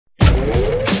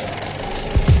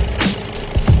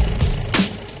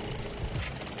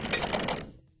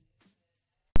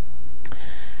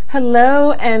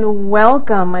Hello and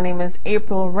welcome. My name is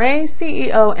April Ray,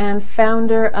 CEO and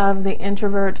founder of the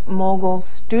Introvert Mogul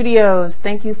Studios.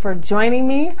 Thank you for joining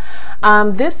me.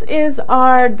 This is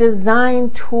our design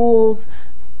tools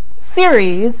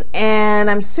series, and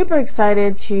I'm super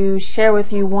excited to share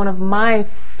with you one of my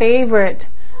favorite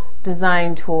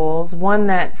design tools, one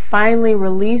that finally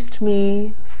released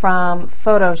me from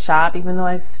Photoshop, even though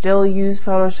I still use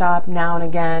Photoshop now and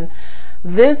again.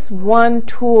 This one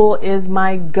tool is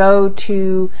my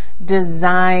go-to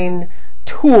design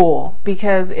tool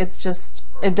because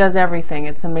it does everything.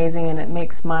 It's amazing, and it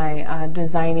makes my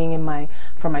designing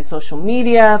for my social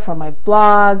media, for my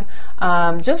blog,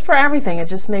 just for everything. It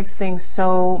just makes things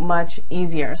so much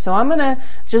easier. So I'm gonna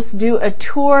just do a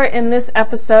tour in this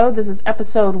episode. This is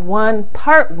episode 1,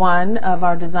 part 1 of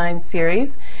our design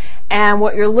series. And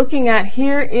what you're looking at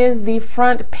here is the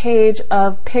front page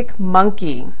of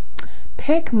PicMonkey.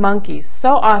 PicMonkey,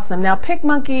 so awesome. Now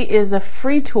PicMonkey is a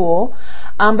free tool,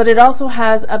 but it also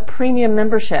has a premium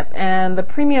membership, and the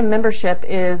premium membership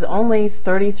is only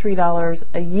 $33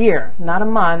 a year, not a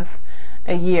month,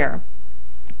 a year.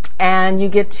 And you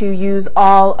get to use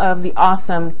all of the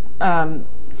awesome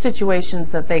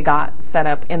situations that they got set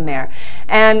up in there.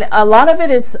 And a lot of it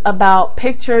is about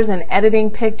pictures and editing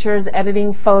pictures,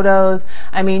 editing photos.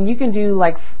 I mean, you can do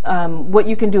like what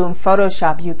you can do in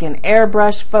Photoshop. You can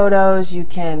airbrush photos. You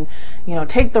can,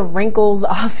 take the wrinkles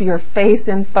off your face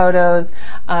in photos.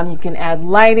 You can add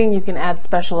lighting. You can add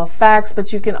special effects.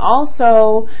 But you can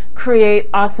also create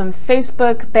awesome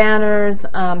Facebook banners,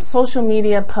 social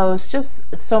media posts, just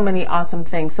so many awesome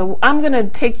things. So I'm going to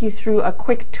take you through a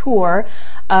quick tour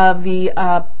of the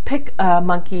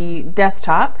PicMonkey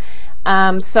desktop.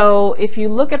 So if you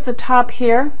look at the top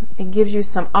here, it gives you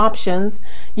some options.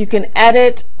 You can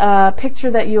edit a picture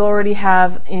that you already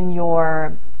have in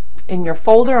your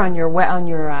folder on your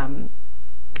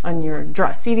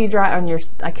CD drive,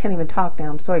 I can't even talk now,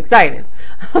 I'm so excited,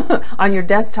 on your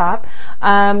desktop.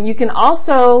 You can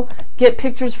also get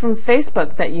pictures from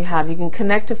Facebook that you have. You can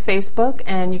connect to Facebook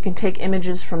and you can take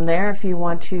images from there. If you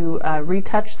want to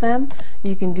retouch them,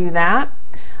 you can do that.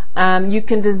 You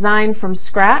can design from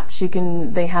scratch.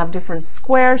 They have different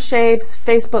square shapes,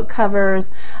 Facebook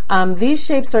covers. These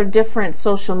shapes are different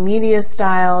social media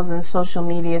styles and social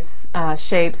media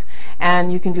shapes,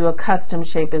 and you can do a custom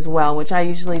shape as well, which I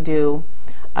usually do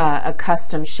a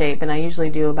custom shape, and I usually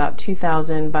do about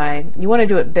 2,000 by, you want to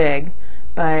do it big,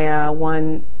 by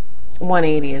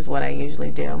 180 is what I usually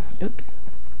do. Oops.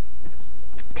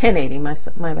 1080, my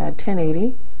bad,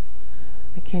 1080.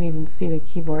 I can't even see the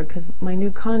keyboard because my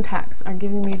new contacts are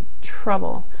giving me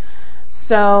trouble.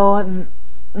 So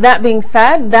that being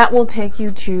said, that will take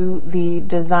you to the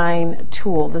design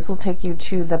tool. This will take you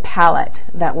to the palette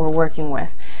that we're working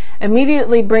with.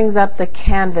 Immediately brings up the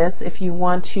canvas. If you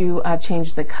want to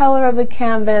change the color of the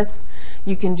canvas,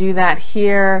 you can do that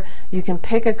here. You can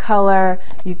pick a color.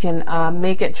 You can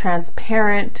make it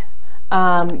transparent.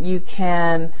 You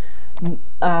can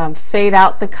fade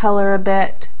out the color a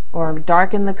bit, or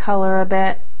darken the color a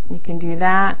bit. You can do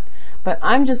that, but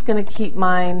I'm just going to keep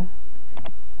mine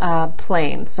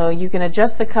plain. So you can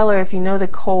adjust the color if you know the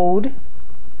code.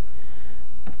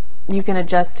 You can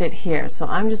adjust it here. So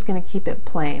I'm just going to keep it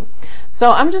plain.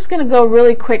 So I'm just going to go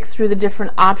really quick through the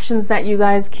different options that you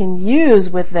guys can use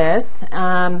with this.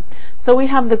 So we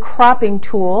have the cropping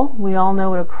tool. We all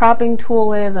know what a cropping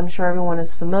tool is. I'm sure everyone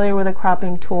is familiar with a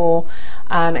cropping tool,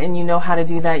 and you know how to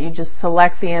do that. You just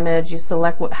select the image, you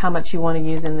select how much you want to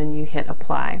use, and then you hit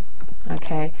apply.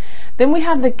 Okay. Then we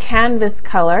have the canvas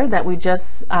color that we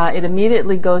just, it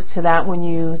immediately goes to that when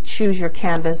you choose your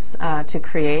canvas to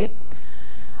create.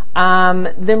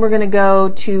 Then we're going to go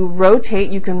to rotate.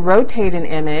 You can rotate an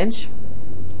image.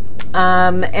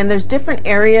 And there's different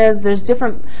areas, there's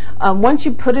different, once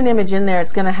you put an image in there,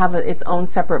 it's going to have its own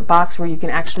separate box where you can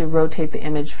actually rotate the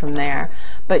image from there.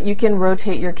 But you can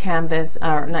rotate your canvas,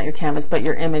 or not your canvas, but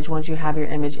your image once you have your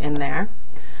image in there.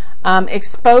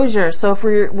 Exposure, so if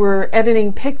we're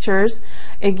editing pictures,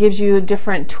 it gives you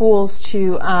different tools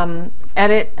to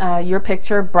edit your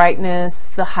picture, brightness,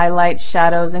 the highlights,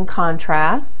 shadows, and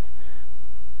contrasts.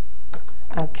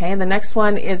 Okay, the next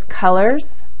one is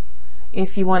colors.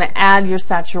 If you want to add your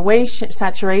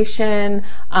saturation,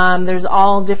 there's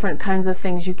all different kinds of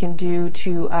things you can do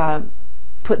to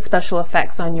put special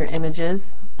effects on your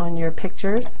images, on your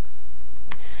pictures.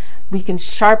 We can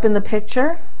sharpen the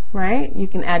picture, right? You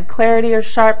can add clarity or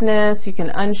sharpness. You can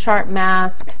unsharp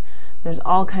mask. There's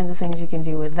all kinds of things you can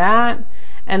do with that.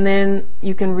 and then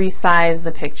you can resize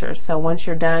the picture. So once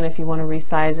you're done, if you want to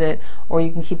resize it, or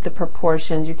you can keep the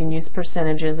proportions, you can use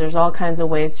percentages. There's all kinds of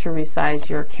ways to resize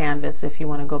your canvas if you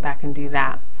want to go back and do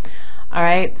that. All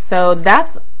right, so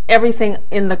that's everything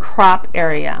in the crop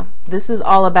area. This is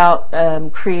all about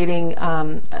creating,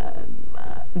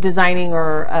 designing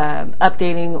or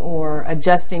updating or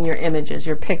adjusting your images,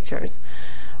 your pictures.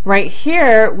 Right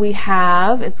here we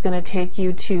have, it's going to take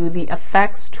you to the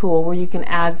effects tool where you can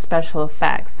add special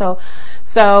effects.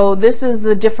 So this is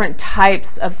the different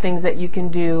types of things that you can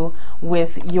do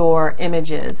with your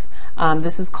images.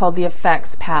 This is called the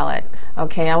effects palette.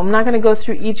 Okay, I'm not going to go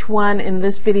through each one in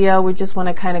this video. We just want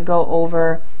to kind of go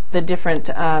over the different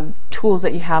tools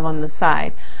that you have on the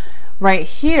side. Right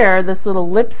here, this little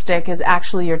lipstick is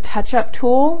actually your touch-up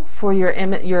tool for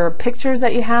your pictures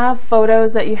that you have,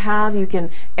 photos that you have. You can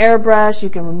airbrush, you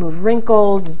can remove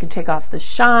wrinkles, you can take off the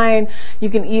shine, you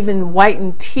can even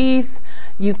whiten teeth,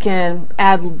 you can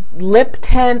add lip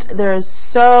tint. There's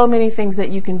so many things that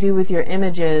you can do with your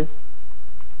images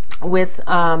with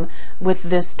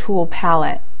this tool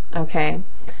palette. Okay,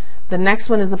 the next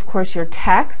one is of course your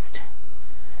text.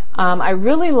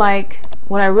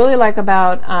 What I really like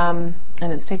about, and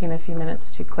it's taking a few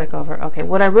minutes to click over. Okay,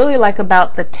 what I really like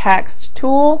about the text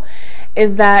tool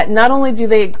is that not only do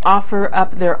they offer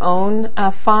up their own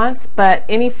fonts, but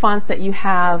any fonts that you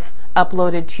have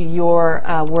uploaded to your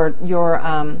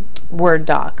Word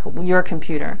doc, your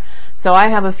computer. So I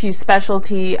have a few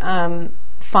specialty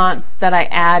fonts that I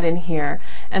add in here,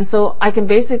 and so I can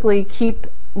basically keep,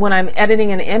 when I'm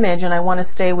editing an image and I want to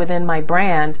stay within my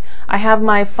brand, I have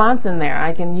my fonts in there.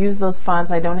 I can use those fonts.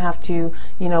 I don't have to,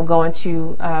 go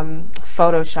into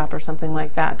Photoshop or something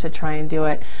like that to try and do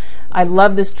it. I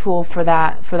love this tool for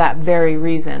that very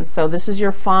reason. So this is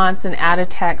your fonts and add a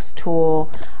text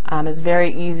tool. It's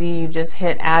very easy. You just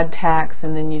hit add text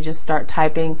and then you just start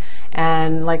typing.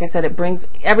 And like I said, it brings,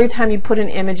 every time you put an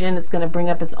image in, it's going to bring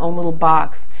up its own little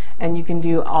box. And you can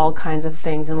do all kinds of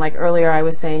things. And like earlier I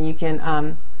was saying, you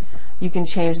can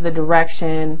change the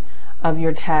direction of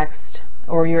your text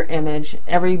or your image.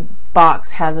 Every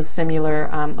box has a similar,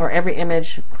 or every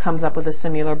image comes up with a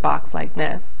similar box like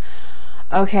this.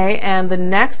 Okay, and the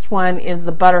next one is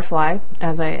the butterfly.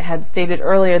 As I had stated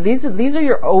earlier, these are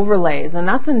your overlays, and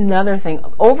that's another thing.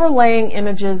 Overlaying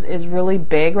images is really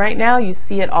big right now. You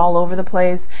see it all over the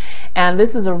place, and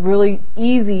this is a really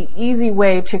easy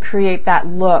way to create that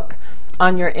look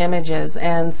on your images.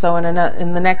 And so in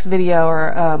the next video,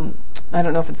 or I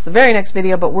don't know if it's the very next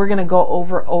video, but we're going to go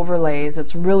over overlays.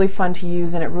 It's really fun to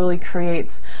use, and it really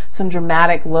creates some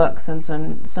dramatic looks and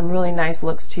some really nice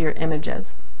looks to your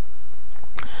images.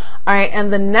 All right,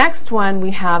 and the next one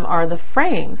we have are the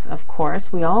frames. Of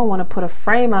course, we all want to put a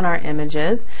frame on our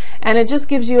images, and it just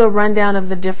gives you a rundown of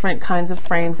the different kinds of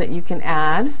frames that you can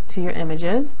add to your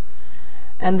images.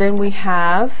 And then we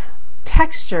have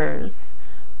textures.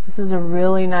 This is a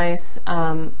really nice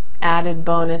added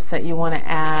bonus that you want to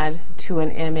add to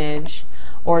an image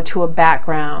or to a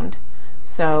background.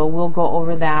 So we'll go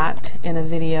over that in a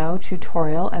video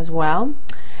tutorial as well.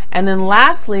 And then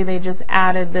lastly, they just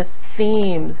added this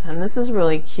themes, and this is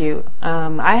really cute.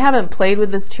 I haven't played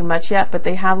with this too much yet, but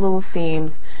they have little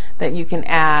themes that you can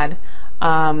add.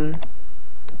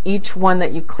 Each one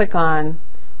that you click on,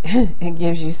 it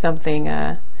gives you something.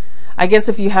 I guess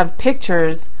if you have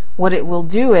pictures, what it will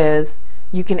do is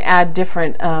you can add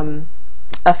different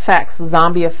effects,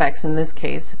 zombie effects in this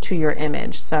case, to your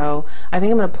image. So I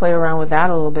think I'm going to play around with that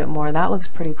a little bit more. That looks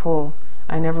pretty cool.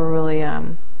 I never really...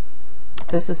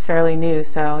 this is fairly new,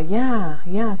 so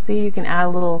yeah, see, you can add a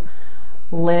little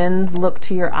lens look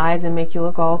to your eyes and make you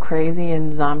look all crazy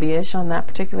and zombie-ish on that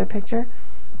particular picture.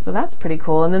 So that's pretty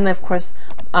cool. And then of course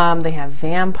they have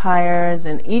vampires,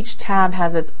 and each tab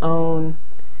has its own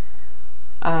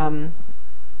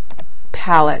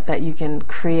palette that you can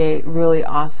create really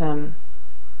awesome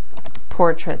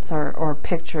portraits or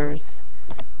pictures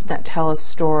that tell a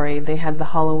story. They had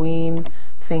the Halloween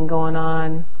thing going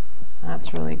on.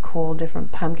 That's really cool.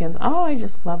 Different pumpkins. Oh, I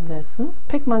just love this.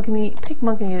 PicMonkey,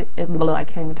 I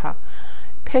can't even talk.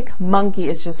 PicMonkey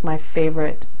is just my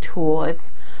favorite tool.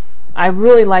 I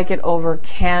really like it over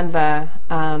Canva.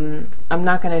 I'm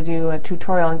not going to do a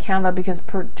tutorial on Canva because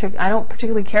I don't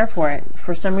particularly care for it.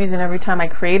 For some reason, every time I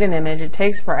create an image, it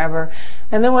takes forever.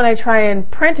 And then when I try and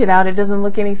print it out, it doesn't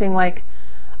look anything like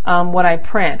what I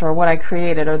print or what I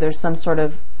created, or there's some sort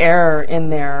of error in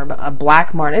there, a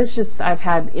black mark. It's just, I've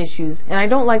had issues, and I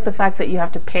don't like the fact that you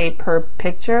have to pay per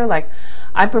picture. Like,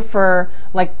 I prefer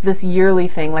like this yearly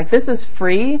thing. Like, this is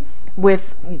free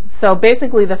so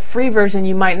basically the free version,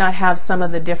 you might not have some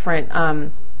of the different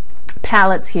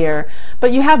palettes here,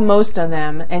 but you have most of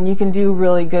them and you can do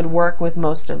really good work with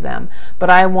most of them. But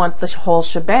I want the whole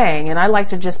shebang, and I like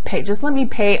to just pay. Just let me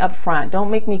pay up front.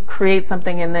 Don't make me create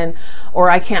something and then,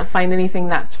 or I can't find anything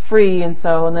that's free, and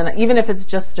then even if it's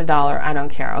just $1, I don't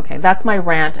care. Okay, that's my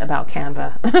rant about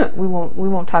Canva. we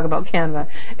won't talk about Canva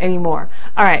anymore.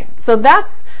 All right, so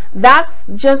that's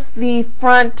just the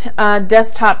front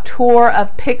desktop tour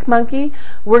of PicMonkey.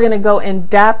 We're going to go in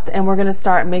depth and we're going to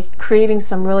start creating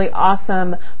some really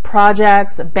awesome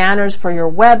projects, banners for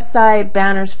your website,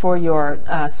 banners for your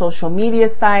social media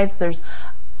sites. There's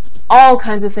all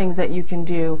kinds of things that you can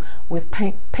do with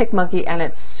PicMonkey, and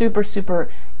it's super, super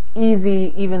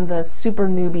easy. Even the super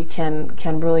newbie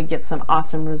can really get some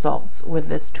awesome results with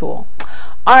this tool.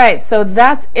 All right, so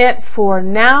that's it for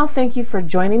now. Thank you for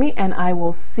joining me, and I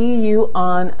will see you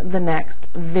on the next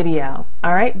video.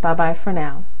 All right, bye-bye for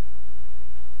now.